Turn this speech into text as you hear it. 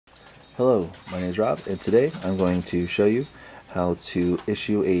Hello, my name is Rob, and today I'm going to show you how to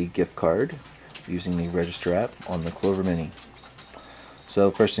issue a gift card using the Register app on the Clover Mini.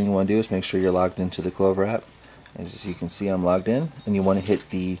 So first thing you want to do is make sure you're logged into the Clover app. As you can see, I'm logged in, and you want to hit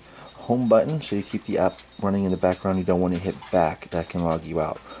the home button so you keep the app running in the background. You don't want to hit back, that can log you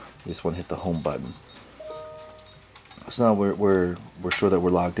out. You just want to hit the home button. So now we're sure that we're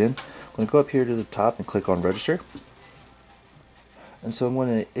logged in. I'm going to go up here to the top and click on Register. And so I'm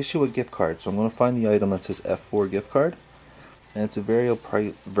going to issue a gift card. So I'm going to find the item that says F4 gift card. And it's a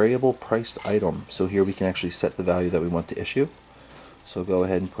variable priced item. So here we can actually set the value that we want to issue. So go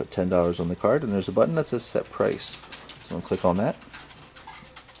ahead and put $10 on the card, and there's a button that says set price. So I'm going to click on that.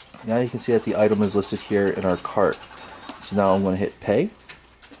 Now you can see that the item is listed here in our cart. So now I'm going to hit pay.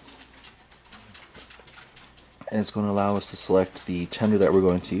 And it's going to allow us to select the tender that we're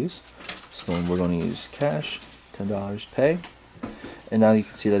going to use. So we're going to use cash, $10, pay. And now you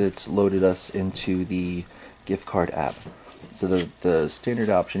can see that it's loaded us into the gift card app. So the standard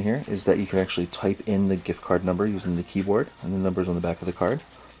option here is that you can actually type in the gift card number using the keyboard, and the number's on the back of the card.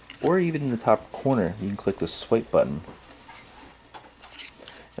 Or even in the top corner, you can click the swipe button.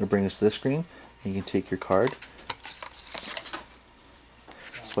 It'll bring us to this screen, and you can take your card,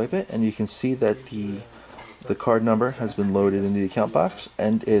 swipe it, and you can see that the card number has been loaded into the account box,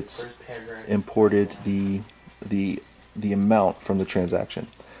 and it's imported the amount from the transaction.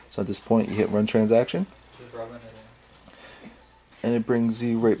 So at this point you hit run transaction, and it brings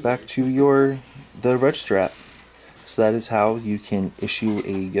you right back to the Register app. So that is how you can issue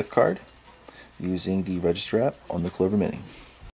a gift card using the Register app on the Clover Mini.